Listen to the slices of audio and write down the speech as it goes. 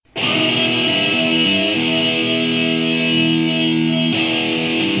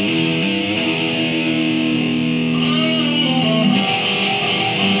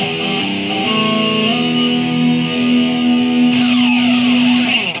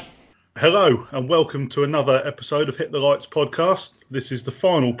Hello and welcome to another episode of Hit the Lights podcast. This is the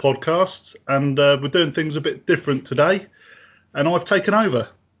final podcast and we're doing things a bit different today and I've taken over.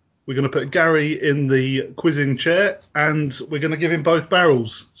 We're going to put Gary in the quizzing chair and we're going to give him both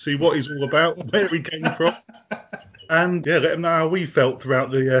barrels, see what he's all about, where he came from and let him know how we felt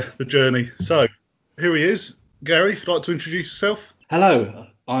throughout the journey. So here he is. Gary, if you'd like to introduce yourself. Hello,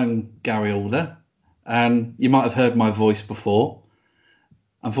 I'm Gary Alder and you might have heard my voice before.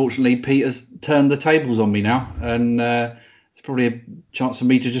 Unfortunately, Peter's turned the tables on me now, and it's probably a chance for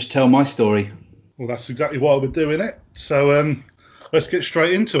me to just tell my story. Well, that's exactly why we're doing it. So let's get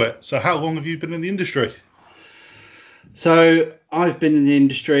straight into it. So how long have you been in the industry? So I've been in the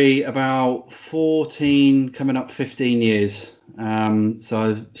industry about 14, coming up 15 years. So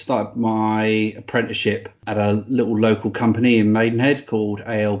I started my apprenticeship at a little local company in Maidenhead called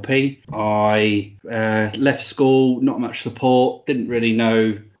ALP. I left school, not much support, didn't really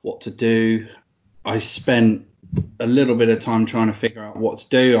know what to do. I spent a little bit of time trying to figure out what to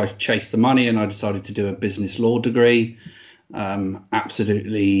do. I chased the money and I decided to do a business law degree.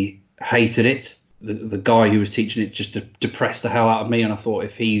 Absolutely hated it. The guy who was teaching it just depressed the hell out of me, and I thought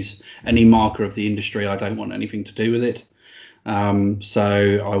if he's any marker of the industry, I don't want anything to do with it.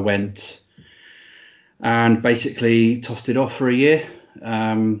 So I went and basically tossed it off for a year,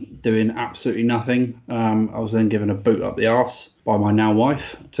 doing absolutely nothing. I was then given a boot up the arse by my now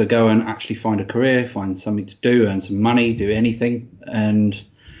wife to go and actually find a career, find something to do, earn some money, do anything. And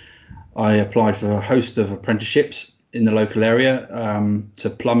I applied for a host of apprenticeships in the local area,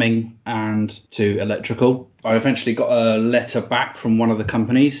 to plumbing and to electrical. I eventually got a letter back from one of the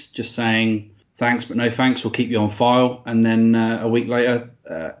companies just saying, thanks, but no thanks, we'll keep you on file. And then a week later,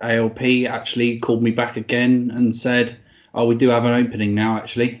 ALP actually called me back again and said, oh, we do have an opening now,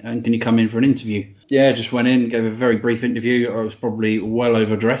 actually, and can you come in for an interview? Yeah, just went in, gave a very brief interview. I was probably well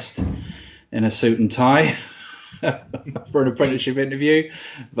overdressed in a suit and tie for an apprenticeship interview.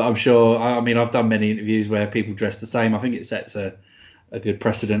 But I'm sure, I've done many interviews where people dress the same. I think it sets a good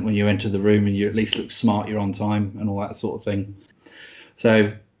precedent when you enter the room and you at least look smart, you're on time and all that sort of thing.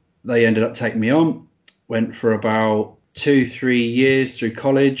 So they ended up taking me on, went for about 2-3 years through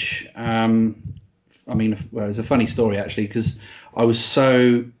college. It's a funny story actually, because I was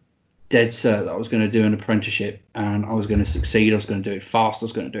so dead set that I was going to do an apprenticeship and I was going to succeed. I was going to do it fast. I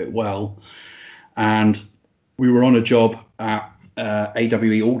was going to do it well. And we were on a job at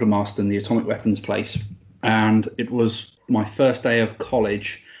AWE Aldermaston, the atomic weapons place. And it was my first day of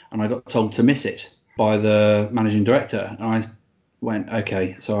college and I got told to miss it by the managing director. And I went,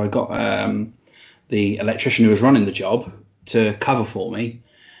 okay. So I got the electrician who was running the job to cover for me.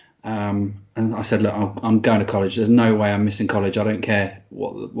 And I said, look, I'm going to college. There's no way I'm missing college. I don't care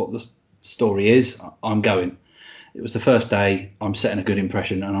what the story is. I'm going. It was the first day. I'm setting a good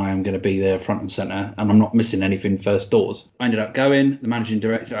impression and I am going to be there front and center and I'm not missing anything first doors. I ended up going. The managing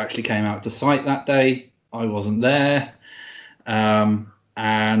director actually came out to site that day. I wasn't there.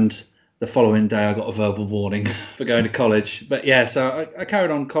 And the following day I got a verbal warning for going to college. But yeah, so I carried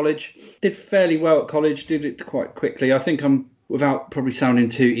on college, did fairly well at college, did it quite quickly. I think without probably sounding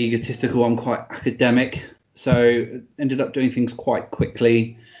too egotistical, I'm quite academic. So ended up doing things quite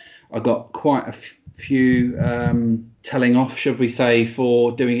quickly. I got quite a few telling off, should we say,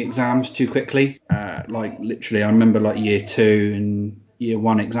 for doing exams too quickly. Literally, I remember year 2 and year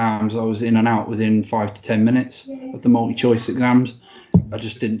 1 exams, I was in and out within 5 to 10 minutes of the multi-choice exams. I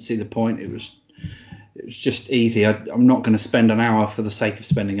just didn't see the point. It was just easy. I'm not going to spend an hour for the sake of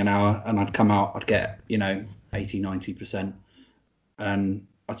spending an hour, and I'd come out, I'd get 80-90%, and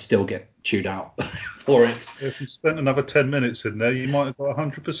I'd still get chewed out for it. If you spent another 10 minutes in there, you might have got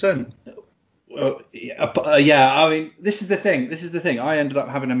 100%. Well, this is the thing. I ended up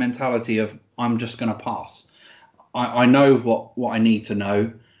having a mentality of I'm just going to pass. I know what I need to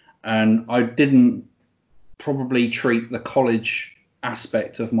know, and I didn't probably treat the college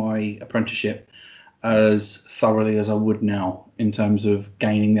aspect of my apprenticeship as thoroughly as I would now in terms of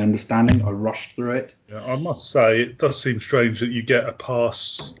gaining the understanding. I rushed through it. Yeah, I must say it does seem strange that you get a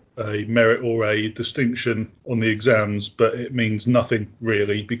pass, a merit or a distinction on the exams, but it means nothing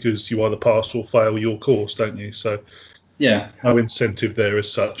really because you either pass or fail your course, don't you? So yeah, no incentive there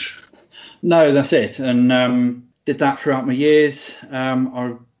as such. No, that's it. And did that throughout my years.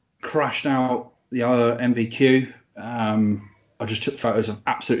 I crashed out the other MVQ. I just took photos of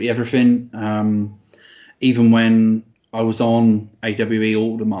absolutely everything. Even when I was on AWE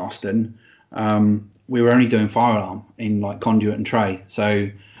Aldermaston, we were only doing fire alarm in conduit and tray. So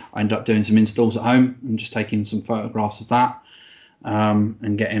I ended up doing some installs at home and just taking some photographs of that,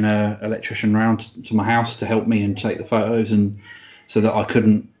 and getting an electrician round to my house to help me and take the photos, and so that I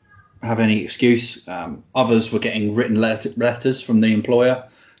couldn't have any excuse. Others were getting written letters from the employer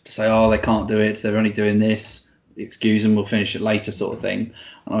to say, oh, they can't do it, they're only doing this, excuse them, we'll finish it later, sort of thing.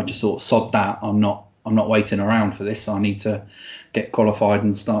 And I just thought, sod that, I'm not waiting around for this. I need to get qualified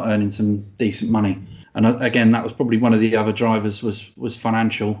and start earning some decent money. And again, that was probably one of the other drivers was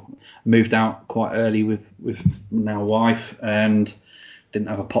financial. Moved out quite early with now wife, and didn't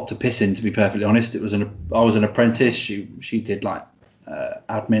have a pot to piss in, to be perfectly honest. I was an apprentice. She did like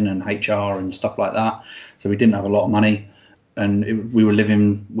admin and HR and stuff like that. So we didn't have a lot of money, and we were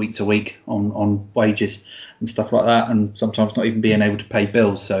living week to week on wages and stuff like that, and sometimes not even being able to pay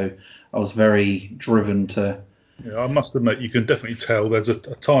bills. So I was very driven to. Yeah, I must admit, you can definitely tell there's a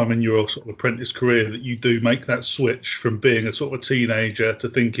time in your sort of apprentice career that you do make that switch from being a sort of a teenager to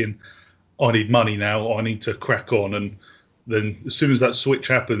thinking, I need money now, I need to crack on. And then as soon as that switch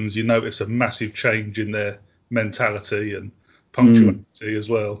happens, you notice a massive change in their mentality and punctuality as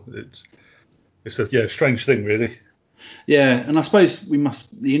well. It's a strange thing, really. Yeah, and I suppose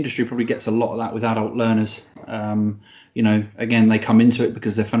the industry probably gets a lot of that with adult learners. Again, they come into it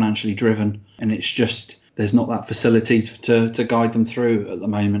because they're financially driven, and it's just there's not that facility to guide them through at the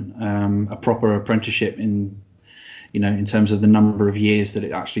moment. A proper apprenticeship in terms of the number of years that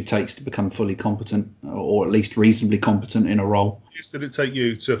it actually takes to become fully competent, or at least reasonably competent in a role. How did it take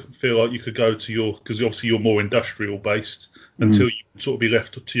you to feel like you could go to because obviously you're more industrial based, until you sort of be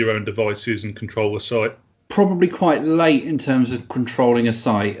left to your own devices and control the site? Probably quite late in terms of controlling a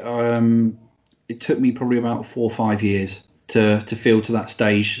site. It took me probably about 4 or 5 years to feel to that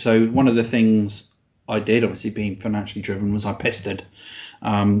stage. So one of the things I did, obviously being financially driven, was I pestered the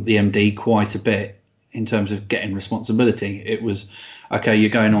MD quite a bit in terms of getting responsibility. It was, okay, you're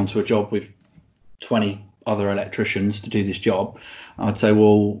going on to a job with 20 other electricians to do this job. I'd say,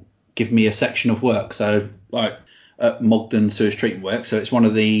 well, give me a section of work. So like at Mogden Sewage Treatment Works, so it's one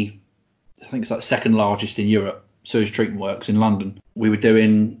of the, I think it's like second largest in Europe, sewage treatment works in London. We were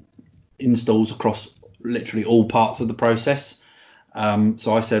doing installs across literally all parts of the process.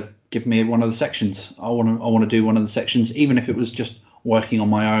 So I said, give me one of the sections. I want to do one of the sections, even if it was just working on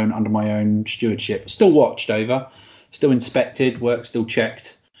my own, under my own stewardship. Still watched over, still inspected, work still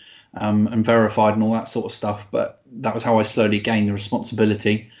checked, and verified and all that sort of stuff. But that was how I slowly gained the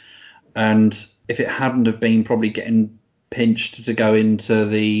responsibility. And if it hadn't have been probably getting pinched to go into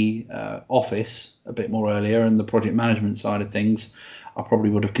the office a bit more earlier and the project management side of things, I probably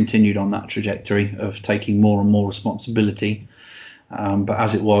would have continued on that trajectory of taking more and more responsibility. But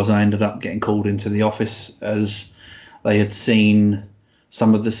as it was, I ended up getting called into the office as they had seen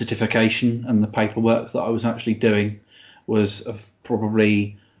some of the certification and the paperwork that I was actually doing was of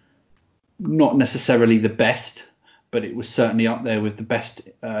probably not necessarily the best, but it was certainly up there with the best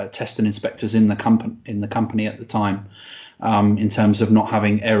test and inspectors in the company at the time, in terms of not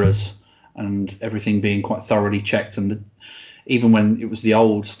having errors and everything being quite thoroughly checked. And even when it was the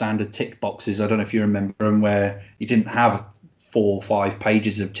old standard tick boxes, I don't know if you remember them, where you didn't have 4 or 5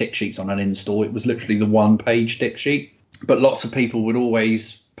 pages of tick sheets on an install. It was literally the 1-page tick sheet. But lots of people would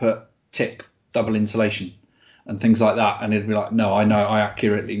always put tick double insulation and things like that, and it'd be like, no, I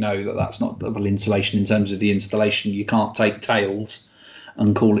accurately know that that's not double insulation in terms of the installation. You can't take tails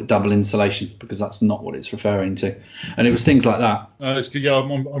and call it double insulation, because that's not what it's referring to. And it was things like that. It's good. Yeah, I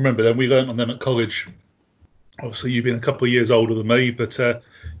remember them. We learnt on them at college. Obviously, you've been a couple of years older than me, but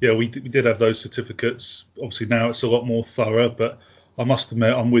we did have those certificates. Obviously, now it's a lot more thorough, but I must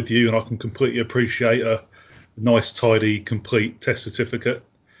admit, I'm with you, and I can completely appreciate a nice, tidy, complete test certificate,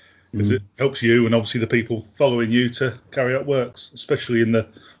 because it helps you and obviously the people following you to carry out works, especially in the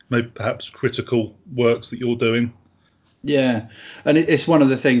maybe perhaps critical works that you're doing. Yeah, and it's one of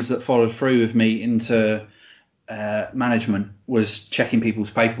the things that followed through with me into management, was checking people's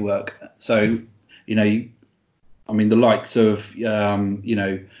paperwork. So, the likes of,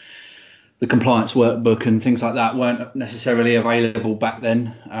 the compliance workbook and things like that weren't necessarily available back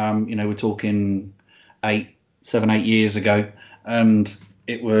then. We're talking 7, 8 years ago, and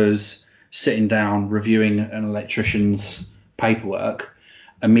it was sitting down reviewing an electrician's paperwork.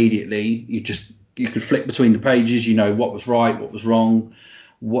 Immediately, you could flick between the pages, what was right, what was wrong,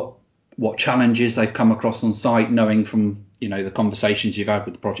 what challenges they've come across on site, knowing from the conversations you've had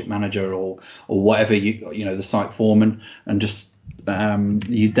with the project manager or whatever, the site foreman, and just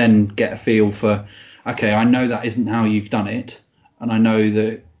you then get a feel for, okay, I know that isn't how you've done it, and I know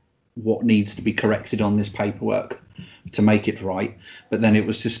that what needs to be corrected on this paperwork to make it right. But then it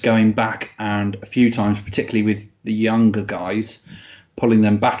was just going back, and a few times, particularly with the younger guys, pulling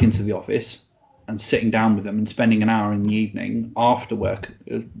them back into the office and sitting down with them and spending an hour in the evening after work,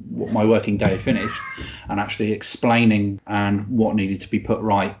 my working day had finished, and actually explaining and what needed to be put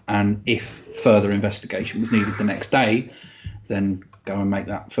right, and if further investigation was needed the next day, then go and make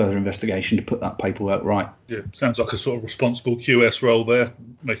that further investigation to put that paperwork right. Yeah, sounds like a sort of responsible QS role there,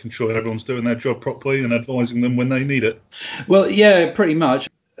 making sure everyone's doing their job properly and advising them when they need it. Well, yeah, pretty much.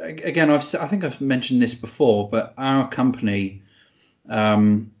 Again, I think I've mentioned this before, but our company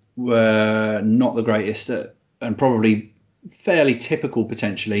were not the greatest at, and probably fairly typical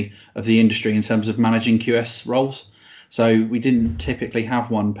potentially of the industry in terms of managing QS roles. So we didn't typically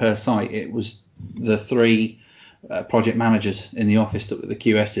have one per site. It was the 3 project managers in the office that were the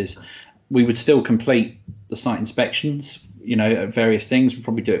QSs. We would still complete the site inspections, at various things. We'd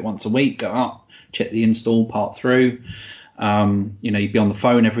probably do it once a week, go up, check the install part through. You'd be on the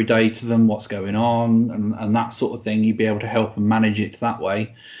phone every day to them, what's going on, and that sort of thing. You'd be able to help and manage it that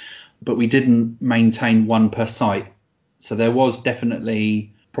way. But we didn't maintain one per site. So there was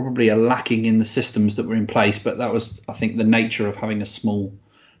definitely probably a lacking in the systems that were in place, but that was, I think, the nature of having a small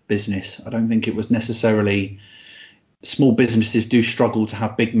business. I don't think it was necessarily... Small businesses do struggle to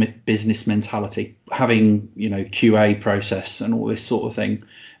have big business mentality. Having, QA process and all this sort of thing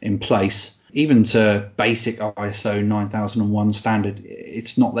in place, even to basic ISO 9001 standard,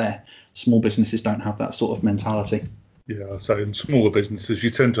 it's not there. Small businesses don't have that sort of mentality. Yeah, so in smaller businesses,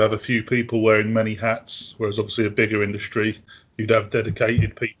 you tend to have a few people wearing many hats, whereas obviously a bigger industry, you'd have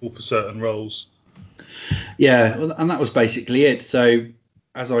dedicated people for certain roles. Yeah, well, and that was basically it. So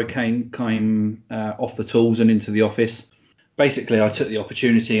as I came off the tools and into the office, basically I took the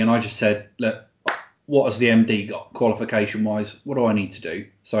opportunity and I just said, look, what has the MD got qualification-wise? What do I need to do?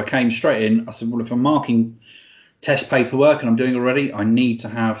 So I came straight in. I said, well, if I'm marking test paperwork and I'm doing already, I need to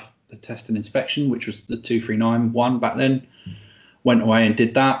have the test and inspection, which was the 2391 back then. Went away and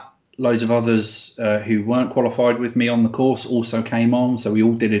did that. Loads of others who weren't qualified with me on the course also came on. So we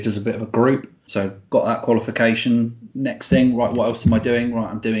all did it as a bit of a group. So got that qualification. Next thing, right, what else am I doing? Right,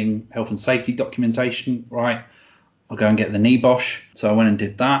 I'm doing health and safety documentation. Right, I'll go and get the NEBOSH. So I went and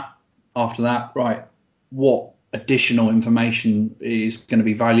did that. After that, right, what additional information is going to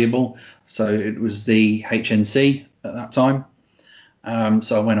be valuable? So it was the HNC at that time.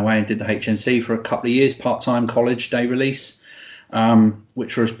 So I went away and did the HNC for a couple of years, part-time college day release,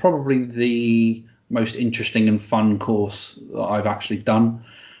 which was probably the most interesting and fun course that I've actually done.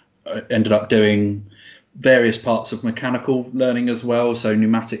 I ended up doing various parts of mechanical learning as well, so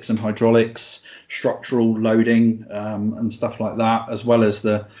pneumatics and hydraulics, structural loading, and stuff like that, as well as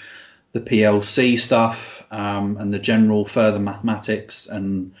the PLC stuff, and the general further mathematics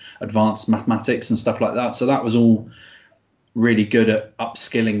and advanced mathematics and stuff like that. So that was all really good at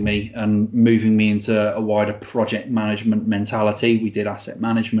upskilling me and moving me into a wider project management mentality. We did asset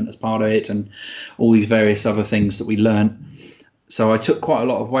management as part of it and all these various other things that we learned. So I took quite a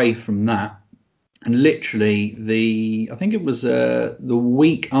lot away from that. And literally I think it was the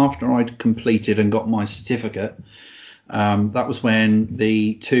week after I'd completed and got my certificate, that was when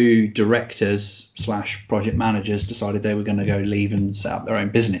the 2 directors / project managers decided they were going to go leave and set up their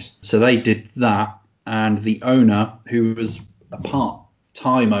own business. So they did that. And the owner, who was a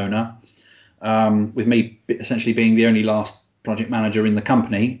part-time owner, with me essentially being the only last project manager in the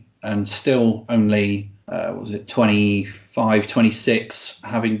company and still only, 25, 26,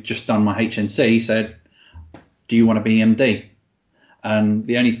 having just done my HNC, said, do you want to be MD? And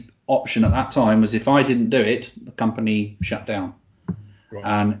the only option at that time was if I didn't do it, the company shut down. Right.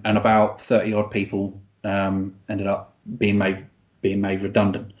 And about 30 odd people ended up being made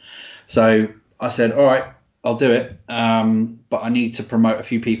redundant. So I said, all right, I'll do it, but I need to promote a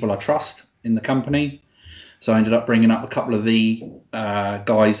few people I trust in the company. So I ended up bringing up a couple of the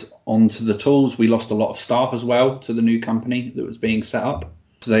guys onto the tools. We lost a lot of staff as well to the new company that was being set up.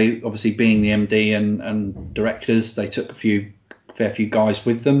 So they, obviously being the MD and directors, they took a fair few guys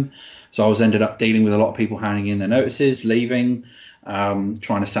with them. So I ended up dealing with a lot of people handing in their notices, leaving, trying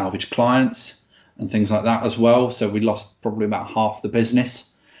to salvage clients and things like that as well. So we lost probably about half the business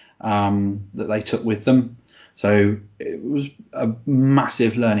that they took with them. So it was a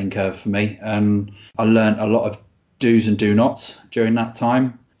massive learning curve for me, and I learned a lot of do's and do nots during that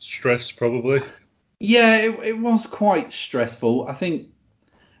time. Stress, probably. Yeah, it was quite stressful. I think,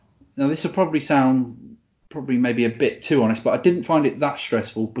 now this will probably sound maybe a bit too honest, but I didn't find it that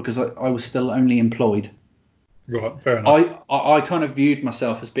stressful because I was still only employed. Right, fair enough. I kind of viewed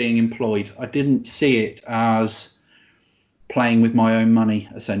myself as being employed. I didn't see it as playing with my own money,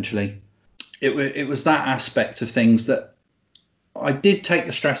 essentially. It was that aspect of things that I did take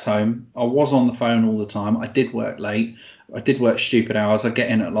the stress home. I was on the phone all the time. I did work late. I did work stupid hours. I'd get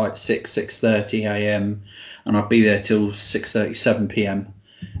in at like 6:30 a.m. and I'd be there till 6:30, 7 p.m.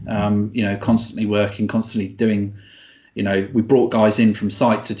 Constantly working, constantly doing. We brought guys in from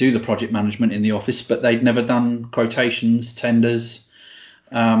site to do the project management in the office, but they'd never done quotations, tenders,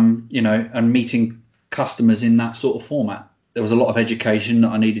 and meeting customers in that sort of format. There was a lot of education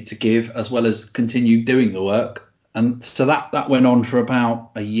that I needed to give, as well as continue doing the work. And so that went on for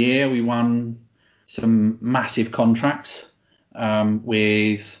about a year. We won some massive contracts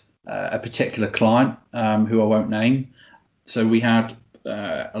with a particular client who I won't name. So we had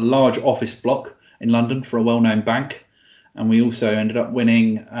a large office block in London for a well-known bank. And we also ended up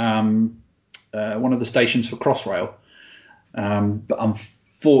winning one of the stations for Crossrail. But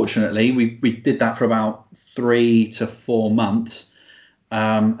unfortunately, we did that for about 3 to 4 months.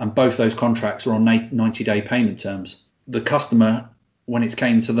 And both those contracts were on 90-day payment terms. The customer, when it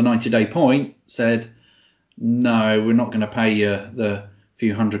came to the 90-day point, said, no, we're not going to pay you the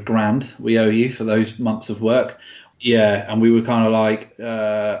few $100,000 we owe you for those months of work. Yeah, and we were kind of like,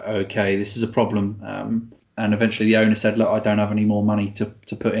 okay, this is a problem. And eventually the owner said, look, I don't have any more money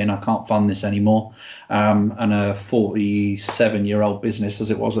to put in. I can't fund this anymore. And a 47-year-old business,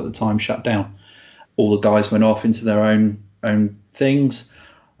 as it was at the time, shut down. All the guys went off into their own things.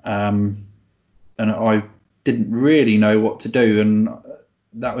 And I didn't really know what to do. And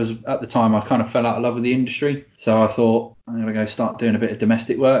that was at the time I kind of fell out of love with the industry. So I thought, I'm going to go start doing a bit of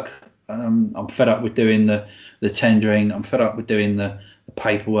domestic work. I'm fed up with doing the tendering. I'm fed up with doing the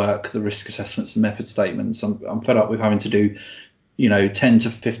paperwork, the risk assessments, the method statements. I'm fed up with having to do, 10 to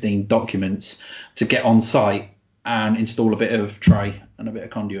 15 documents to get on site and install a bit of tray and a bit of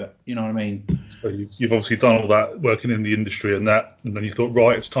conduit. You know what I mean? So you've obviously done all that working in the industry and that, and then you thought,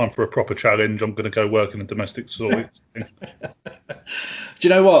 right, it's time for a proper challenge. I'm going to go work in a domestic sort of thing. Do you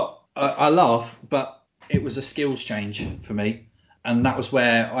know what? I laugh, but it was a skills change for me. And that was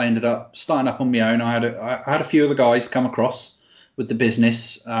where I ended up starting up on my own. I had a few other guys come across with the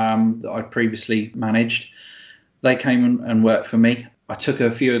business that I'd previously managed. They came and worked for me. I took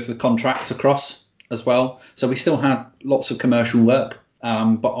a few of the contracts across as well. So we still had lots of commercial work,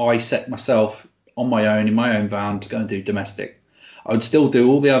 but I set myself on my own in my own van to go and do domestic. I would still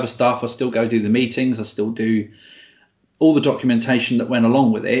do all the other stuff. I still go do the meetings. I still do all the documentation that went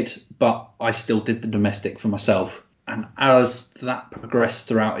along with it, but I still did the domestic for myself. And as that progressed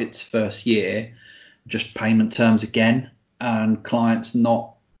throughout its first year, just payment terms again and clients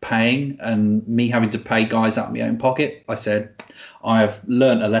not paying and me having to pay guys out of my own pocket, I said, I have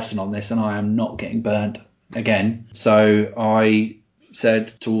learned a lesson on this and I am not getting burnt again. So I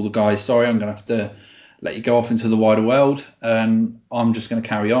said to all the guys, sorry, I'm going to have to let you go off into the wider world and I'm just going to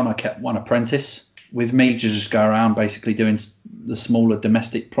carry on. I kept one apprentice with me to just go around basically doing the smaller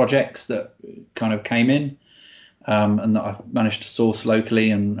domestic projects that kind of came in. And that I've managed to source locally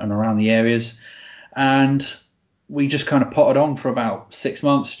and around the areas. And we just kind of potted on for about 6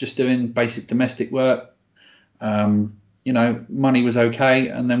 months, just doing basic domestic work. Money was okay.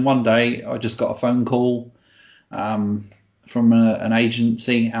 And then one day I just got a phone call from an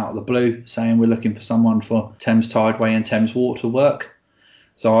agency out of the blue saying we're looking for someone for Thames Tideway and Thames Water work.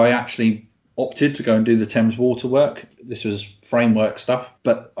 So I actually opted to go and do the Thames Water work. This was framework stuff,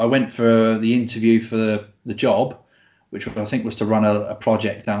 but I went for the interview for the job, which I think was to run a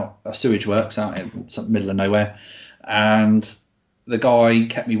project out, a sewage works out in some middle of nowhere. And the guy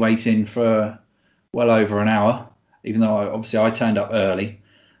kept me waiting for well over an hour, even though I turned up early,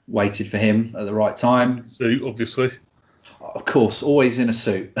 waited for him at the right time. Suit, obviously. Of course, always in a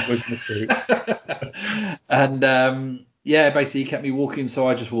suit. Always in a suit. And basically he kept me walking, so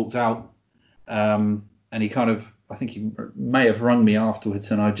I just walked out. And he I think he may have rung me afterwards,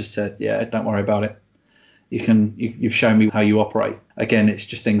 and I just said, yeah, don't worry about it. You've shown me how you operate. Again, it's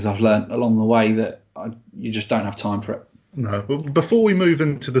just things I've learned along the way that you just don't have time for it. No, but before we move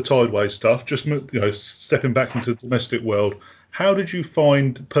into the Tideway stuff, just stepping back into the domestic world, how did you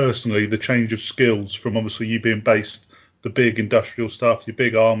find personally the change of skills from obviously you being based the big industrial stuff, your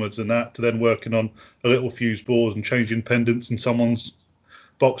big armours and that, to then working on a little fuse board and changing pendants in someone's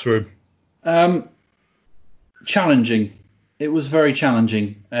box room? Challenging. It was very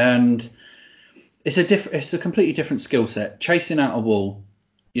challenging, and it's a completely different skill set. Chasing out a wall,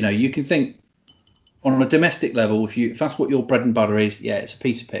 you can think on a domestic level, if that's what your bread and butter is, yeah, it's a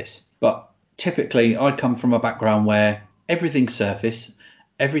piece of piss. But typically, I come from a background where everything's surface,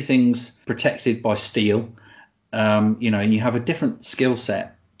 everything's protected by steel, and you have a different skill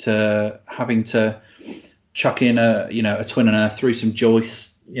set to having to chuck in a twin and earth through some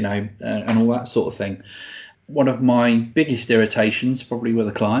joists, and all that sort of thing. one of my biggest irritations probably were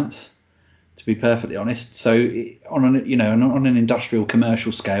the clients, to be perfectly honest. So on an industrial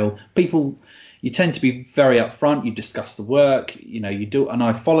commercial scale, you tend to be very upfront. You discuss the work, you do, and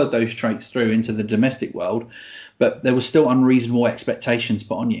I followed those traits through into the domestic world, but there was still unreasonable expectations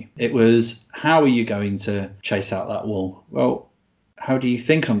put on you. It was, how are you going to chase out that wall? Well, how do you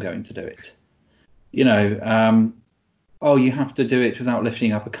think I'm going to do it? Oh, you have to do it without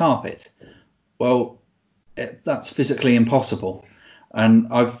lifting up a carpet. Well, that's physically impossible. And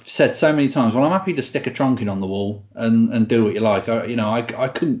I've said so many times, well, I'm happy to stick a trunking on the wall and do what you like. I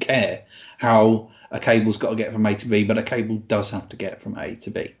couldn't care how a cable's got to get from A to B, but a cable does have to get from A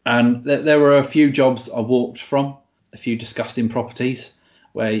to B. And there were a few jobs I walked from, a few disgusting properties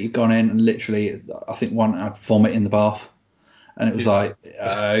where you've gone in and literally, I think one had vomit in the bath. And it was like,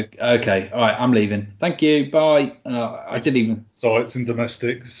 okay, all right, I'm leaving. Thank you, bye. And I didn't even. Sites and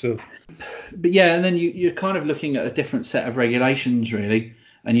domestics. So. But yeah, and then you're kind of looking at a different set of regulations, really,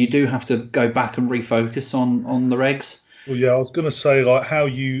 and you do have to go back and refocus on the regs. Well, yeah, I was going to say, like, how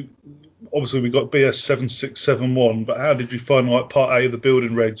you. Obviously, we got BS 7671, but how did you find, like, Part A of the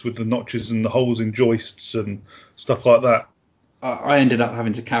building regs with the notches and the holes in joists and stuff like that? I ended up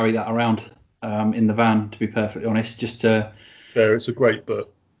having to carry that around in the van, to be perfectly honest, just to. Yeah, it's a great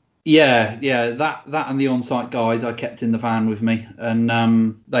book. Yeah, that and the on-site guide I kept in the van with me,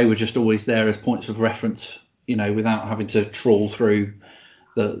 and they were just always there as points of reference, without having to trawl through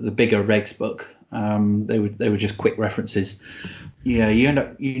the bigger regs book. They were just quick references. Yeah, you end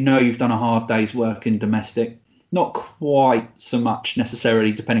up, you've done a hard day's work in domestic, not quite so much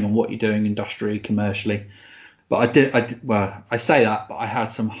necessarily depending on what you're doing industrially, commercially. But I say that, but I had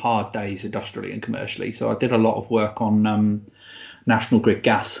some hard days industrially and commercially. So I did a lot of work on National Grid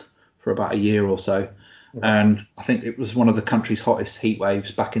gas for about a year or so. Right. And I think it was one of the country's hottest heat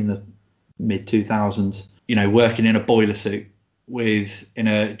waves back in the mid 2000s, working in a boiler suit in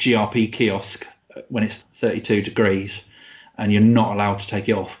a GRP kiosk when it's 32 degrees and you're not allowed to take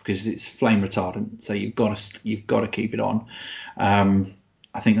it off because it's flame retardant. So you've got to keep it on.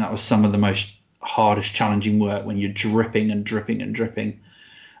 I think that was some of the most hardest challenging work when you're dripping and dripping and dripping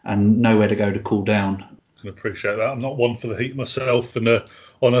and nowhere to go to cool down. I can appreciate that. I'm not one for the heat myself, and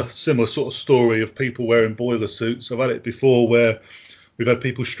on a similar sort of story of people wearing boiler suits, I've had it before where we've had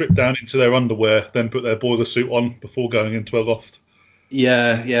people strip down into their underwear, then put their boiler suit on before going into a loft.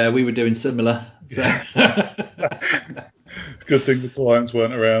 Yeah, we were doing similar. So. Good thing the clients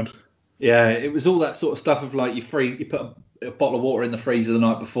weren't around. Yeah, it was all that sort of stuff of like you put a bottle of water in the freezer the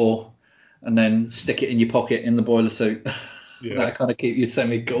night before and then stick it in your pocket in the boiler suit. Yeah. That kind of keep you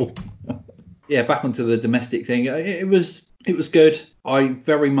semi-cool. Yeah, back onto the domestic thing. It was good. I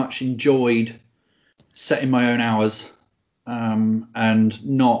very much enjoyed setting my own hours and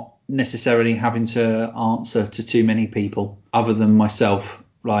not necessarily having to answer to too many people other than myself.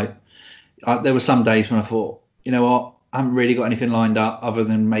 Like there were some days when I thought, you know what, I haven't really got anything lined up other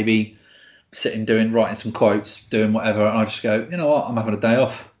than maybe writing some quotes, doing whatever. And I just go, you know what, I'm having a day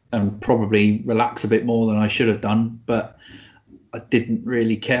off and probably relax a bit more than I should have done. But I didn't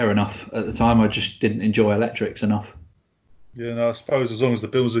really care enough at the time. I just didn't enjoy electrics enough. Yeah, no, I suppose as long as the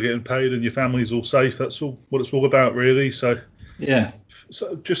bills are getting paid and your family's all safe, that's all what it's all about, really. So yeah.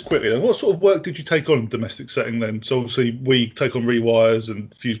 So just quickly, then, what sort of work did you take on in domestic setting then? So obviously we take on rewires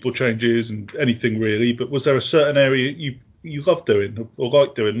and fuse board changes and anything really, but was there a certain area you loved doing or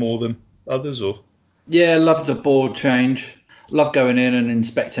liked doing more than others? Or yeah, loved a board change. Love going in and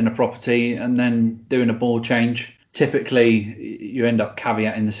inspecting a property and then doing a board change. Typically, you end up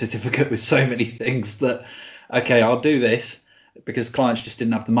caveating the certificate with so many things that, okay, I'll do this because clients just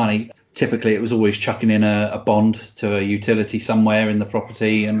didn't have the money. Typically, it was always chucking in a bond to a utility somewhere in the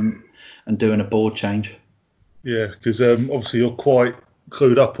property and doing a board change. Yeah, because obviously you're quite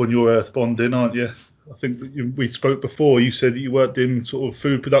clued up on your earth bonding, aren't you? I think we spoke before. You said that you worked in sort of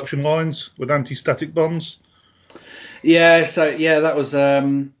food production lines with anti-static bonds. Yeah, so yeah, that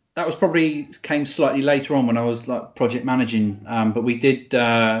was probably came slightly later on when I was like project managing. But we did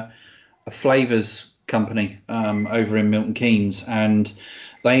a flavours company over in Milton Keynes, and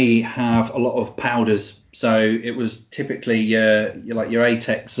they have a lot of powders. So it was typically your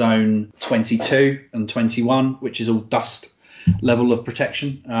ATEX zone 22 and 21, which is all dust level of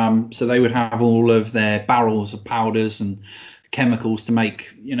protection. So they would have all of their barrels of powders and chemicals to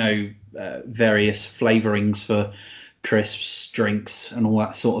make, various flavourings for crisps, drinks, and all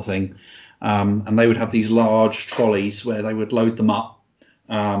that sort of thing. And they would have these large trolleys where they would load them up.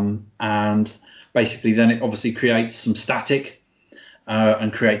 And basically then it obviously creates some static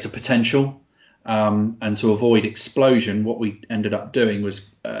and creates a potential. And to avoid explosion, what we ended up doing was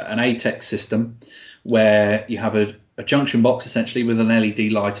an ATEX system where you have a junction box essentially with an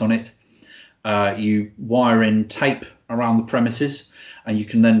LED light on it. You wire in tape around the premises, and you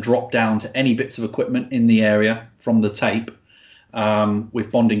can then drop down to any bits of equipment in the area from the tape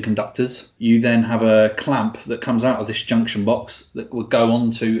with bonding conductors. You then have a clamp that comes out of this junction box that would go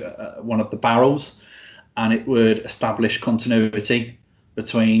onto one of the barrels, and it would establish continuity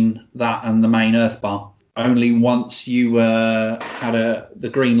between that and the main earth bar. Only once you had the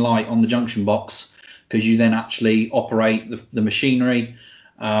green light on the junction box could you then actually operate the machinery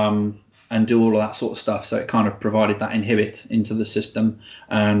and do all of that sort of stuff. So it kind of provided that inhibit into the system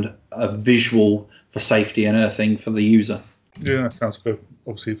and a visual for safety and earthing for the user. Yeah, that sounds like a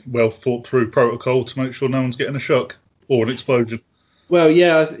obviously well thought through protocol to make sure no one's getting a shock or an explosion. Well,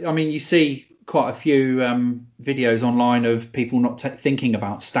 yeah, I mean, you see quite a few videos online of people not thinking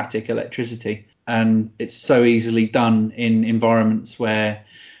about static electricity, and it's so easily done in environments where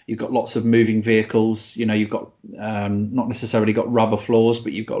you've got lots of moving vehicles. You know, you've got not necessarily got rubber floors,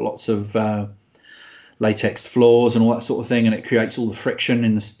 but you've got lots of latex floors and all that sort of thing, and it creates all the friction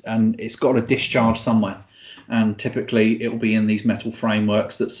and it's got to discharge somewhere. And typically it will be in these metal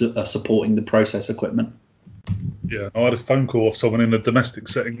frameworks that are supporting the process equipment. Yeah, I had a phone call off someone in a domestic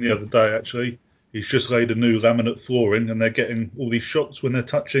setting the other day, actually. He's just laid a new laminate flooring, and they're getting all these shocks when they're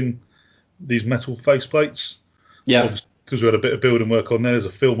touching these metal faceplates. Yeah. Because we had a bit of building work on there. There's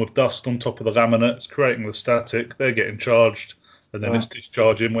a film of dust on top of the laminate. It's creating the static. They're getting charged, and then it's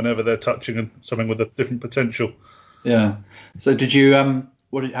discharging whenever they're touching something with a different potential. Yeah. So did you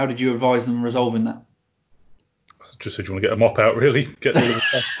how did you advise them resolving that? Just said you want to get a mop out, really. Get rid of the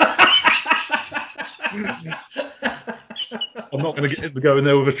dust. I'm not going to go in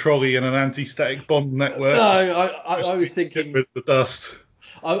there with a trolley and an anti-static bond network. No, I was thinking. Get rid of the dust.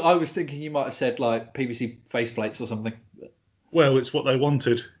 I was thinking you might have said like PVC faceplates or something. Well, it's what they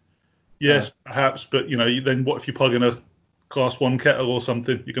wanted. Yes, perhaps, but then what if you plug in a Class 1 kettle or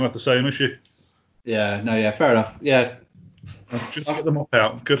something? You're going to have the same issue. Yeah, no, yeah, fair enough. Yeah. Just get the mop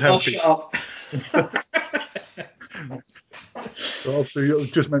out. Good housekeeping. Shut up. So obviously,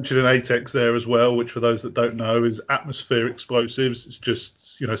 just mentioning ATEX there as well, which for those that don't know is atmosphere explosives. It's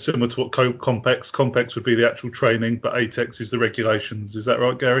just similar to what Compex would be the actual training, but ATEX is the regulations. Is that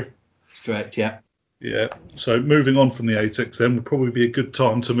right, Gary? That's correct. Yeah. Yeah. So moving on from the ATEX, then would probably be a good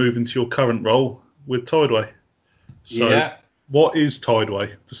time to move into your current role with Tideway. So what is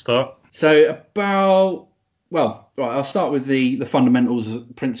Tideway to start? So I'll start with the fundamentals,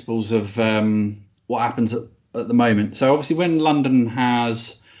 principles of what happens at the moment. So obviously when London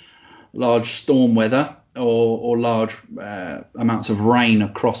has large storm weather or large amounts of rain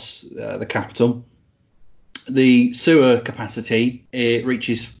across the capital, the sewer capacity, it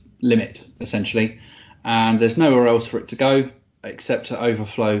reaches limit essentially, and there's nowhere else for it to go except to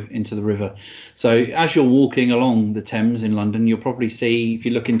overflow into the river. So as you're walking along the Thames in London, you'll probably see, if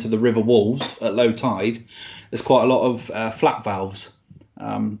you look into the river walls at low tide, there's quite a lot of flap valves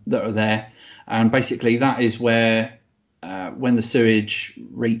that are there. And basically that is where when the sewage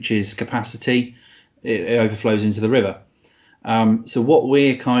reaches capacity, it overflows into the river. So what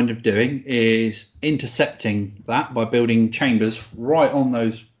we're kind of doing is intercepting that by building chambers right on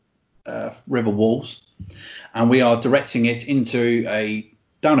those river walls, and we are directing it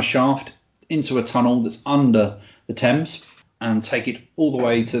down a shaft into a tunnel that's under the Thames, and take it all the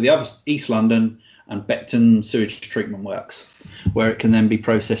way to the other East London and Beckton sewage treatment works, where it can then be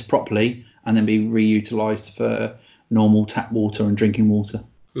processed properly and then be reutilised for normal tap water and drinking water.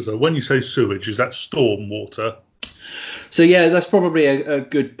 So when you say sewage, is that storm water? So yeah, that's probably a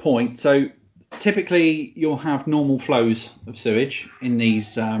good point. So typically you'll have normal flows of sewage in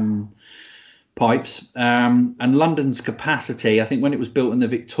these pipes, and London's capacity, I think when it was built in the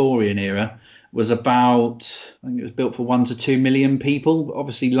Victorian era, was about, I think it was built for 1 to 2 million people.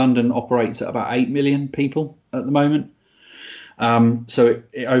 Obviously London operates at about 8 million people at the moment. So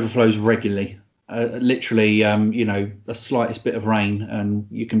it overflows regularly. Literally, the slightest bit of rain and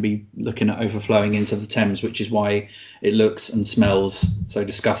you can be looking at overflowing into the Thames, which is why it looks and smells so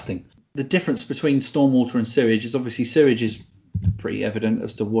disgusting. The difference between stormwater and sewage is obviously sewage is pretty evident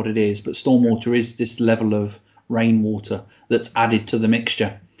as to what it is, but stormwater is this level of rainwater that's added to the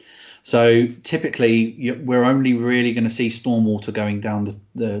mixture. So typically we're only really going to see stormwater going down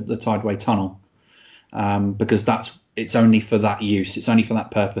the Tideway tunnel, because it's only for that use. It's only for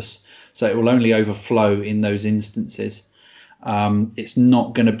that purpose. So it will only overflow in those instances. It's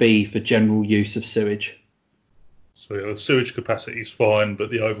not going to be for general use of sewage. So the sewage capacity is fine, but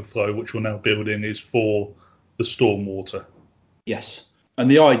the overflow, which we're now building, is for the stormwater. Yes. And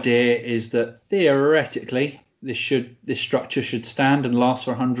the idea is that theoretically this structure should stand and last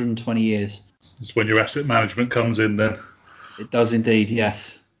for 120 years. It's when your asset management comes in then. It does indeed,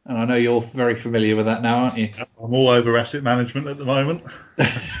 yes. And I know you're very familiar with that now, aren't you? I'm all over asset management at the moment.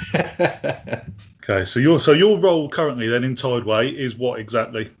 Okay, so your role currently then in Tideway is what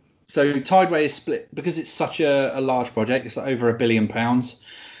exactly? So Tideway is split because it's such a large project. It's like over £1 billion.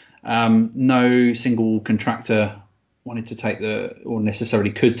 No single contractor wanted to take or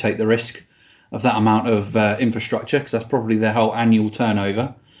necessarily could take the risk of that amount of infrastructure, because that's probably their whole annual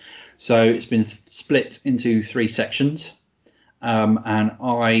turnover. So it's been split into 3 sections, and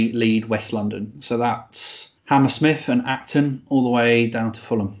I lead West London. So that's Hammersmith and Acton all the way down to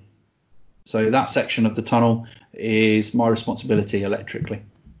Fulham. So that section of the tunnel is my responsibility electrically.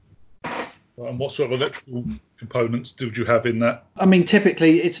 And what sort of electrical components did you have in that? I mean,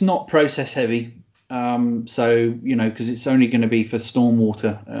 typically it's not process heavy. So, because it's only going to be for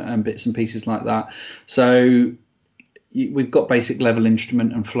stormwater and bits and pieces like that. So we've got basic level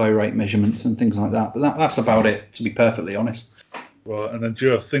instrument and flow rate measurements and things like that. But that's about it, to be perfectly honest. Right, and then do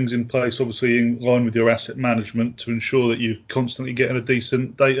you have things in place, obviously in line with your asset management, to ensure that you're constantly getting a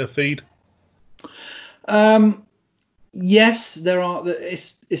decent data feed? Yes, there are.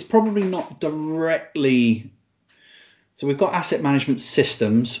 It's probably not directly. So we've got asset management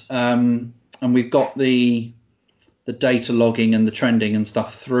systems, and we've got the data logging and the trending and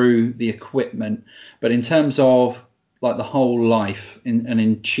stuff through the equipment. But in terms of like the whole life and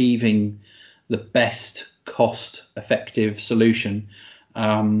in achieving the best cost-effective solution,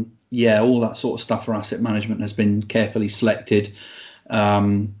 all that sort of stuff for asset management has been carefully selected.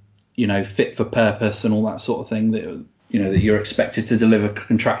 Fit for purpose and all that sort of thing that you're expected to deliver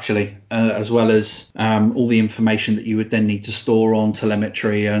contractually, as well as all the information that you would then need to store on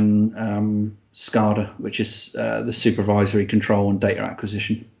telemetry and SCADA, which is the supervisory control and data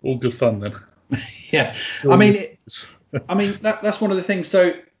acquisition. All good fun then. Yeah, I mean that's one of the things.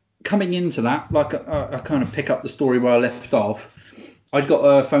 So coming into that, like I kind of pick up the story where I left off. I'd got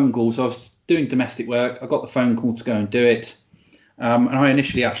a phone call, so I was doing domestic work. I got the phone call to go and do it. And I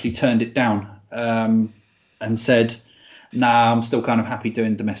initially actually turned it down and said, nah, I'm still kind of happy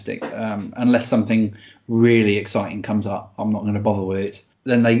doing domestic. Unless something really exciting comes up, I'm not going to bother with it.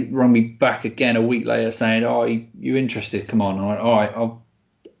 Then they rang me back again a week later saying, oh, you interested? Come on. I went, all right,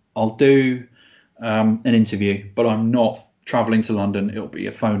 I'll do an interview, but I'm not travelling to London. It'll be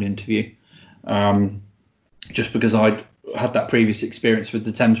a phone interview. Just because I'd had that previous experience with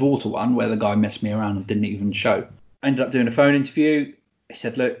the Thames Water one where the guy messed me around and didn't even show. I ended up doing a phone interview. He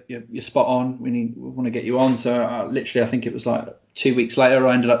said, look, you're spot on. We want to get you on. So literally, I think it was like 2 weeks later,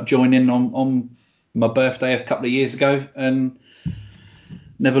 I ended up joining on my birthday a couple of years ago and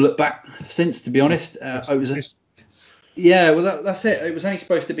never looked back since, to be honest. That's it. It was only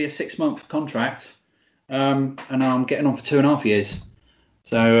supposed to be a 6-month contract, and I'm getting on for 2.5 years.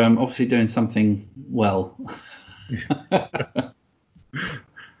 So I'm obviously doing something well.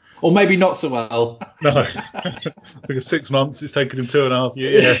 Or maybe not so well. No, because 6 months, it's taken him 2.5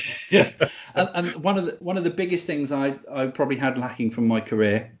 years. Yeah. And one of the biggest things I probably had lacking from my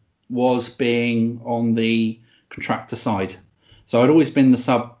career was being on the contractor side. So I'd always been the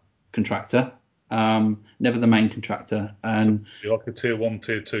subcontractor, never the main contractor. And so like a tier 1,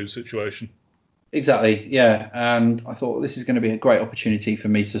 tier 2 situation. Exactly, yeah. And I thought this is going to be a great opportunity for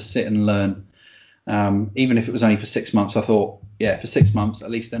me to sit and learn. Even if it was only for 6 months, I thought, for 6 months, at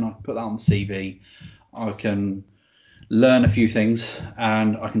least then I can put that on the CV. I can learn a few things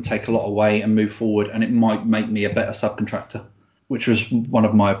and I can take a lot away and move forward, and it might make me a better subcontractor, which was one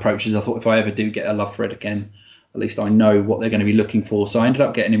of my approaches. I thought if I ever do get a love for it again, at least I know what they're going to be looking for. So I ended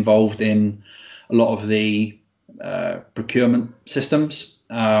up getting involved in a lot of the procurement systems,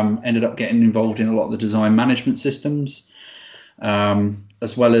 ended up getting involved in a lot of the design management systems,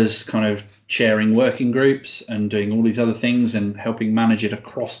 as well as kind of chairing working groups and doing all these other things and helping manage it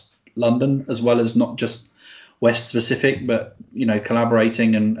across London, as well as not just West specific, but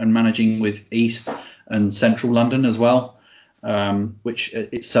collaborating and managing with East and Central London as well, which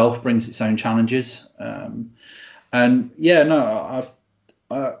itself brings its own challenges. It's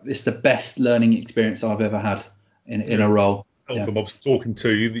the best learning experience I've ever had in a role. From obviously talking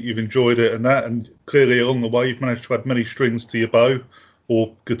to you that you've enjoyed it and clearly along the way you've managed to add many strings to your bow,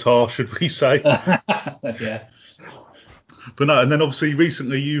 or guitar, should we say. Yeah. But no, and then obviously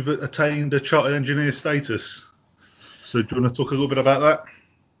recently you've attained a chartered engineer status. So do you want to talk a little bit about that?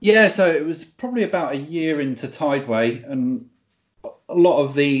 Yeah, so it was probably about a year into Tideway, and a lot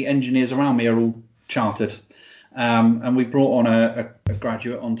of the engineers around me are all chartered. And we brought on a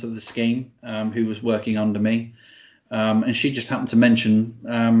graduate onto the scheme who was working under me. And she just happened to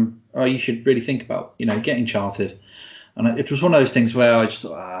mention, you should really think about, getting chartered. And it was one of those things where I just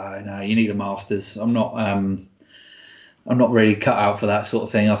thought, no, you need a master's. I'm not really cut out for that sort of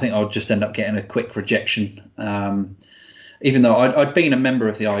thing. I think I'll just end up getting a quick rejection. Even though I'd been a member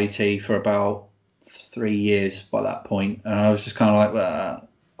of the IET for about 3 years by that point, and I was just kind of like, well,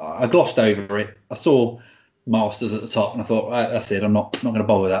 I glossed over it. I saw masters at the top, and I thought, right, that's it. I'm not going to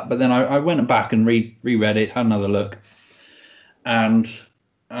bother with that. But then I went back and reread it, had another look, and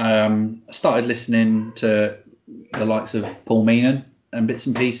started listening to the likes of Paul Meenan and bits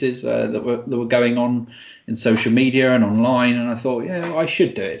and pieces that were going on in social media and online, and I thought, yeah, I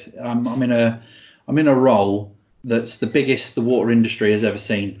should do it. I'm in a role that's the biggest the water industry has ever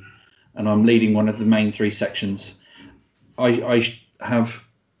seen, and I'm leading one of the main 3 sections. I have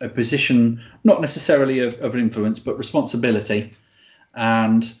a position, not necessarily of influence, but responsibility,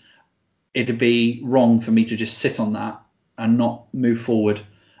 and it'd be wrong for me to just sit on that and not move forward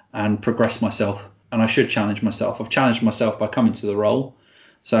and progress myself. And I should challenge myself. I've challenged myself by coming to the role.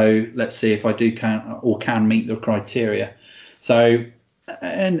 So let's see if I can meet the criteria. So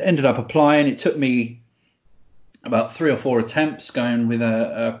and ended up applying. It took me about 3 or 4 attempts going with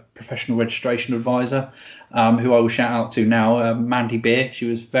a professional registration advisor, who I will shout out to now, Mandy Beer. She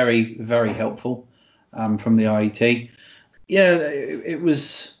was very, very helpful from the IET. Yeah, it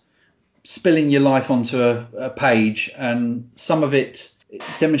was spilling your life onto a page, and some of it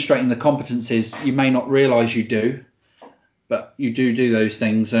demonstrating the competencies you may not realise you do, but you do those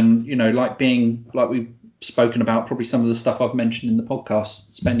things. And, like we've spoken about, probably some of the stuff I've mentioned in the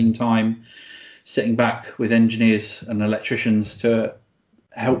podcast, spending time sitting back with engineers and electricians to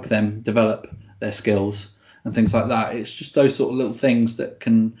help them develop their skills and things like that. It's just those sort of little things that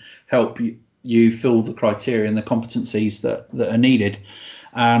can help you fill the criteria and the competencies that are needed.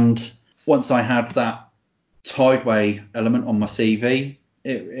 And once I had that Tideway element on my CV,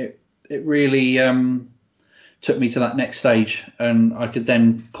 it really took me to that next stage, and I could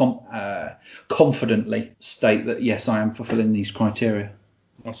then confidently state that, yes, I am fulfilling these criteria.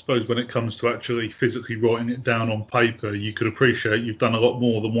 I suppose when it comes to actually physically writing it down on paper, you could appreciate you've done a lot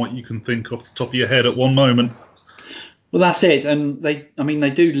more than what you can think off the top of your head at one moment. Well, that's it. And they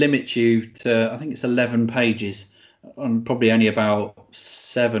do limit you to, I think it's 11 pages, and probably only about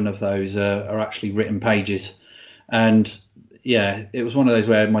 7 of those are actually written pages. And yeah, it was one of those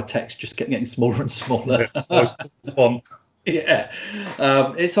where my text just kept getting smaller and smaller. Yeah, so font. Yeah,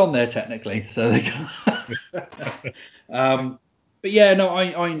 it's on there technically, so they can. But yeah, no,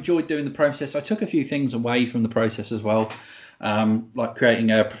 I enjoyed doing the process. I took a few things away from the process as well, like creating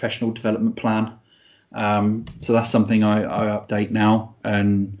a professional development plan. So that's something I update now.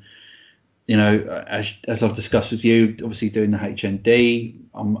 And, as I've discussed with you, obviously doing the HND,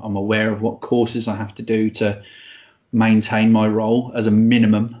 I'm aware of what courses I have to do to maintain my role as a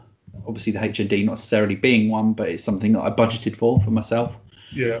minimum. Obviously the HND not necessarily being one, but it's something that I budgeted for myself.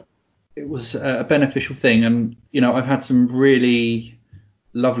 Yeah. It was a beneficial thing, and I've had some really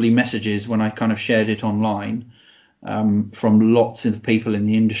lovely messages when I kind of shared it online, from lots of people in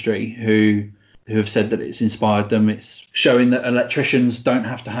the industry who have said that it's inspired them. It's showing that electricians don't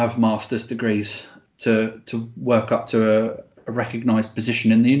have to have master's degrees to work up to a recognised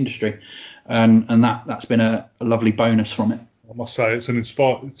position in the industry, and that's been a lovely bonus from it. I must say it's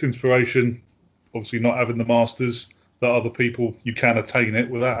inspiration. Obviously, not having the masters, that other people, you can attain it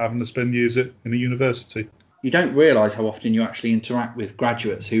without having to spend years in a university. You don't realise how often you actually interact with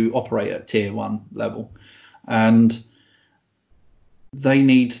graduates who operate at tier 1 level, and they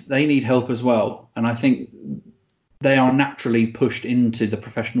need help as well. And I think they are naturally pushed into the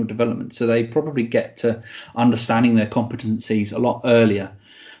professional development, so they probably get to understanding their competencies a lot earlier.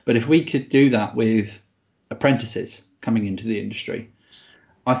 But if we could do that with apprentices coming into the industry,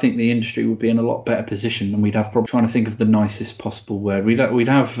 I think the industry would be in a lot better position, and we'd have probably, trying to think of the nicest possible word, we'd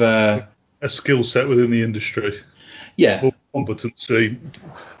have a skill set within the industry. Yeah. More competency,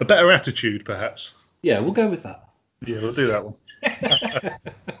 a better attitude, perhaps. Yeah, we'll go with that. Yeah, we'll do that one.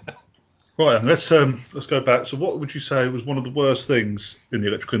 Right, and let's go back. So, what would you say was one of the worst things in the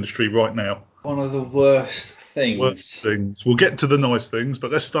electrical industry right now? One of the worst things. Worst things. We'll get to the nice things, but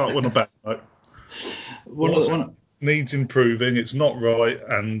let's start on the back note. Needs improving. It's not right,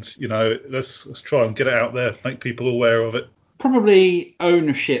 and let's try and get it out there, make people aware of it. Probably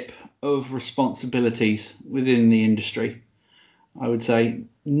ownership of responsibilities within the industry. I would say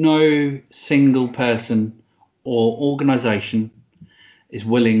no single person or organisation is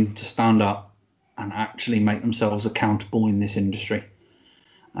willing to stand up and actually make themselves accountable in this industry.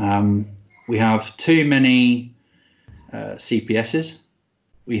 We have too many CPSs.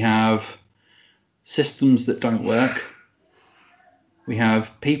 We have systems that don't work. We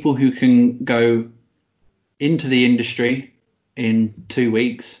have people who can go into the industry in 2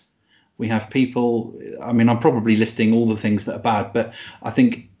 weeks. We have people, I mean, I'm probably listing all the things that are bad, but I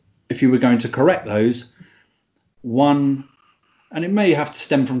think if you were going to correct those, one, and it may have to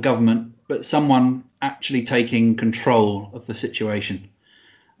stem from government, but someone actually taking control of the situation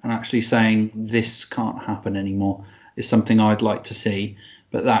and actually saying this can't happen anymore is something I'd like to see.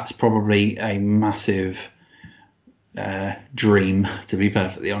 But that's probably a massive dream, to be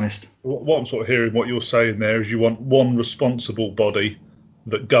perfectly honest. What I'm sort of hearing what you're saying there is you want one responsible body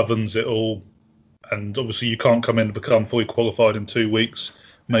that governs it all. And obviously you can't come in and become fully qualified in 2 weeks.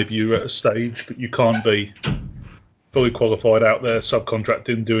 Maybe you're at a stage, but you can't be fully qualified out there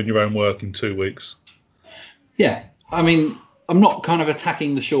subcontracting, doing your own work in 2 weeks. Yeah, I mean, I'm not kind of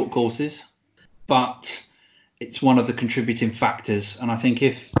attacking the short courses, but it's one of the contributing factors. And I think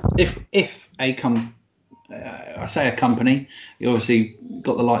if a company, you obviously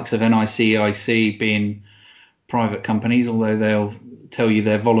got the likes of NIC, IC being private companies, although they'll tell you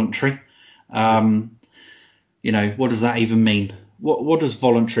they're voluntary. You know, what does that even mean? What does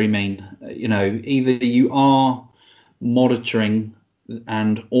voluntary mean? You know, either you are monitoring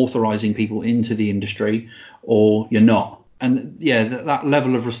and authorizing people into the industry, or you're not. And yeah, that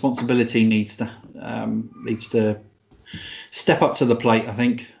level of responsibility needs to step up to the plate, I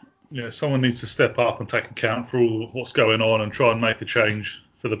think. Yeah, someone needs to step up and take account for all what's going on and try and make a change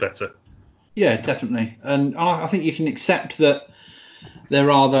for the better. Yeah, definitely. And I think you can accept that there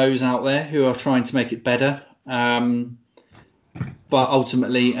are those out there who are trying to make it better. But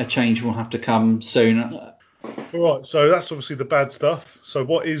ultimately, a change will have to come soon. All right, so that's obviously the bad stuff. So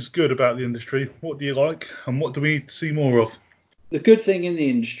what is good about the industry? What do you like, and what do we need to see more of? The good thing in the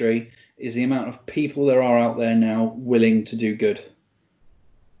industry is the amount of people there are out there now willing to do good.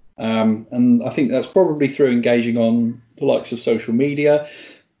 And I think that's probably through engaging on the likes of social media.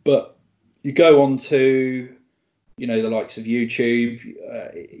 But you go on to, you know, the likes of YouTube,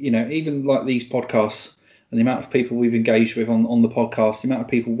 you know, even like these podcasts, and the amount of people we've engaged with on the podcast, the amount of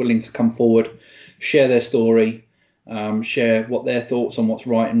people willing to come forward, share their story, share what their thoughts on what's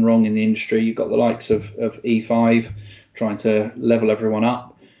right and wrong in the industry. You've got the likes of E5 trying to level everyone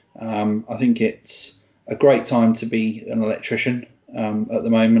up. I think it's a great time to be an electrician at the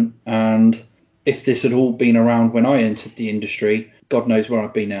moment. And if this had all been around when I entered the industry, God knows where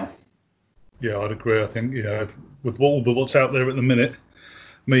I'd be now. Yeah, I'd agree. I think, you know, with what's out there at the minute,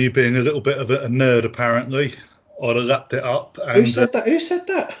 me being a little bit of a nerd apparently, I'd have lapped it up. And, Who said that? Who said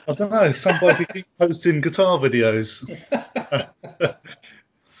that? I don't know. Somebody who keeps posting guitar videos.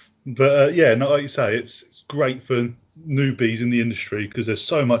 But yeah, no, like you say, it's great for newbies in the industry because there's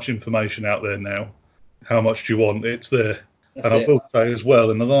so much information out there now. How much do you want? It's there. That's and it. I will say as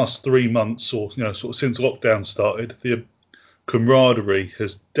well, in the last 3 months, or you know, sort of since lockdown started, the camaraderie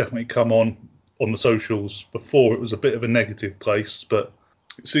has definitely come on the socials. Before it was a bit of a negative place, but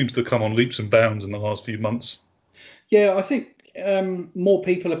it seems to come on leaps and bounds in the last few months. Yeah, I think more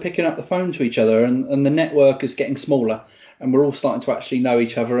people are picking up the phone to each other, and the network is getting smaller, and we're all starting to actually know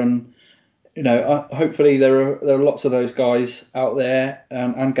each other. And you know, hopefully there are lots of those guys out there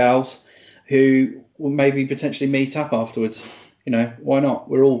and gals who will maybe potentially meet up afterwards. You know, why not?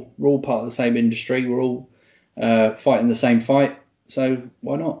 We're all part of the same industry. We're all fighting the same fight, so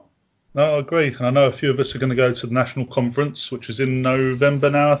why not? No, I agree. And I know a few of us are going to go to the national conference, which is in November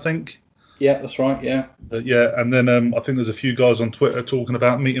now, I think. Yeah, that's right. Yeah. Yeah, and then I think there's a few guys on Twitter talking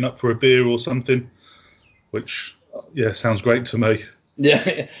about meeting up for a beer or something, which, yeah, sounds great to me.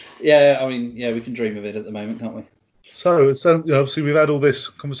 Yeah, yeah. I mean, yeah, we can dream of it at the moment, can't we? So you know, obviously we've had all this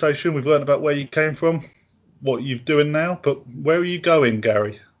conversation. We've learned about where you came from, what you're doing now, but where are you going,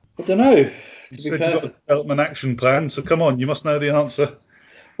 Gary? I don't know. You said you've got a development action plan, so come on, you must know the answer.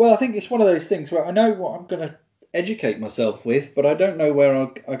 Well, I think it's one of those things where I know what I'm going to educate myself with, but I don't know where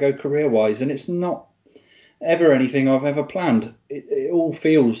I go career-wise, and it's not ever anything I've ever planned. It all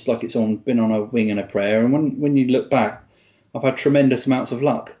feels like it's been on a wing and a prayer, and when you look back, I've had tremendous amounts of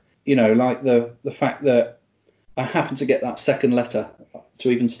luck. You know, like the fact that I happened to get that second letter to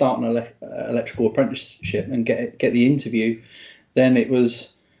even start an electrical apprenticeship and get the interview. Then it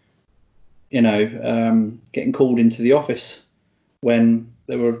was, you know, getting called into the office when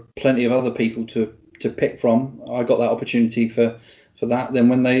there were plenty of other people to pick from. I got that opportunity for that. Then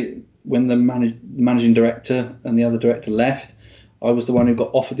when the managing director and the other director left, I was the one who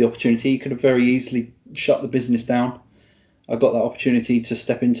got offered the opportunity. He could have very easily shut the business down. I got that opportunity to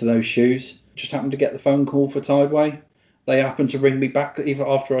step into those shoes. Just happened to get the phone call for Tideway. They happened to ring me back even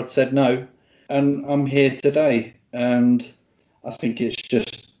after I'd said no, and I'm here today. And I think it's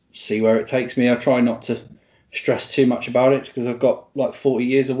just see where it takes me. I try not to stress too much about it because I've got like 40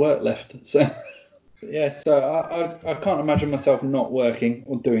 years of work left. So Yeah, so I can't imagine myself not working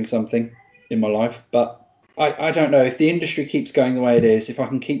or doing something in my life, but I don't know if the industry keeps going the way it is, if I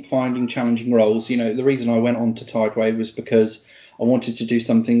can keep finding challenging roles. The reason I went on to Tideway was because I wanted to do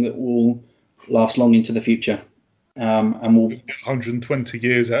something that will last long into the future. And will 120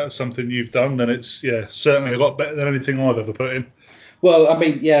 years out of something you've done, then it's certainly a lot better than anything I've ever put in. Well, I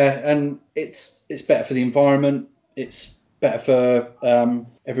mean, yeah, and it's better for the environment. It's better for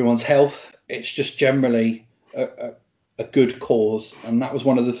everyone's health. It's just generally a good cause, and that was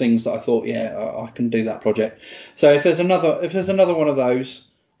one of the things that I thought, I can do that project. So if there's another one of those,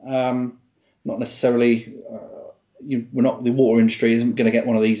 not necessarily, the water industry isn't going to get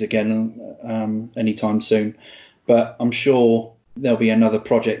one of these again anytime soon, but I'm sure there'll be another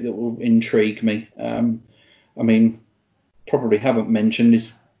project that will intrigue me. I mean, probably haven't mentioned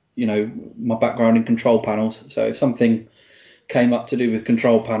is my background in control panels. So if something came up to do with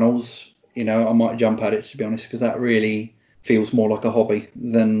control panels, I might jump at it, to be honest, because that really feels more like a hobby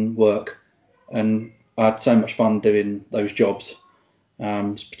than work. And I had so much fun doing those jobs,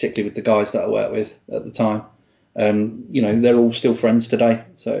 particularly with the guys that I worked with at the time. And they're all still friends today.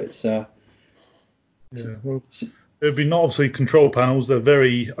 So it's well, it'd be not obviously control panels. They're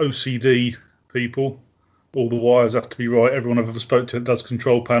very OCD people. All the wires have to be right. Everyone I've ever spoke to that does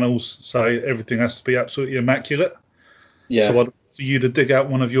control panels say everything has to be absolutely immaculate. Yeah. So I'd like for you to dig out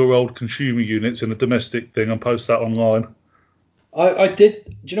one of your old consumer units in a domestic thing and post that online. I did.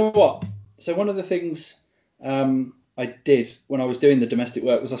 Do you know what? So one of the things I did when I was doing the domestic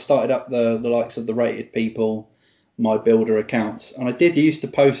work was I started up the likes of the Rated People, My Builder accounts, and I did used to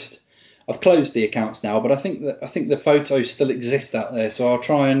post. I've closed the accounts now, but I think the photos still exist out there. So I'll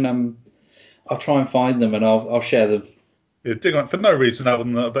try and find them and I'll share them. Yeah, dig on for no reason other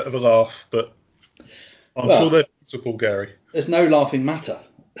than a bit of a laugh, but I'm sure they're beautiful, Gary. There's no laughing matter.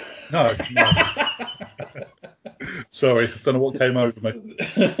 No. Sorry, don't know what came over me.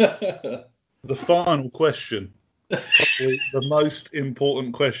 The final question, probably the most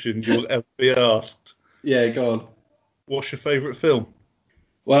important question you'll ever be asked. Yeah, go on. What's your favourite film?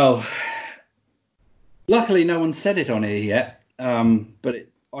 Well, luckily no one said it on here yet, but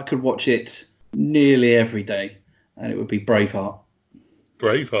I could watch it nearly every day, and it would be Braveheart.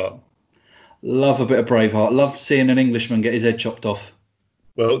 Braveheart. Love a bit of Braveheart. Love seeing an Englishman get his head chopped off.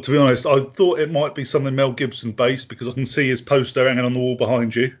 Well, to be honest, I thought it might be something Mel Gibson based because I can see his poster hanging on the wall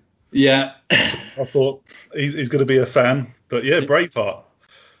behind you. Yeah. I thought he's going to be a fan, but yeah, Braveheart.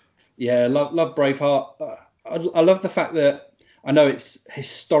 Yeah, love Braveheart. I love the fact that I know it's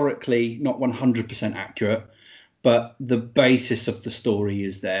historically not 100% accurate, but the basis of the story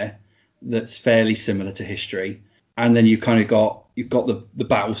is there. That's fairly similar to history, and then you've got the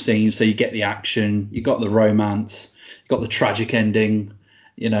battle scene, so you get the action, you got the romance, you got the tragic ending,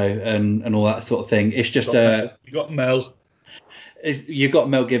 and all that sort of thing. It's just you got Mel. You've got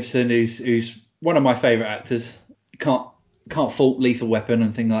Mel Gibson, who's one of my favourite actors. You can't fault Lethal Weapon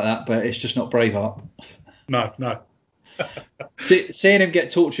and things like that, but it's just not Braveheart. No. Seeing him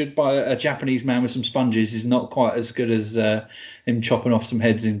get tortured by a Japanese man with some sponges is not quite as good as him chopping off some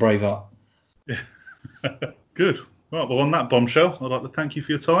heads in Braveheart. Yeah. Good. Right, well, on that bombshell, I'd like to thank you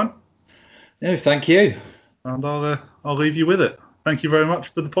for your time. No, thank you. And I'll leave you with it. Thank you very much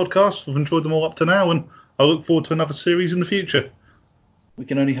for the podcast. We've enjoyed them all up to now, and I look forward to another series in the future. We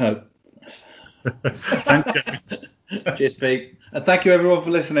can only hope. Thanks, Gary. Cheers, Pete. And thank you, everyone,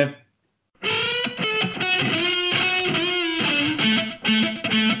 for listening.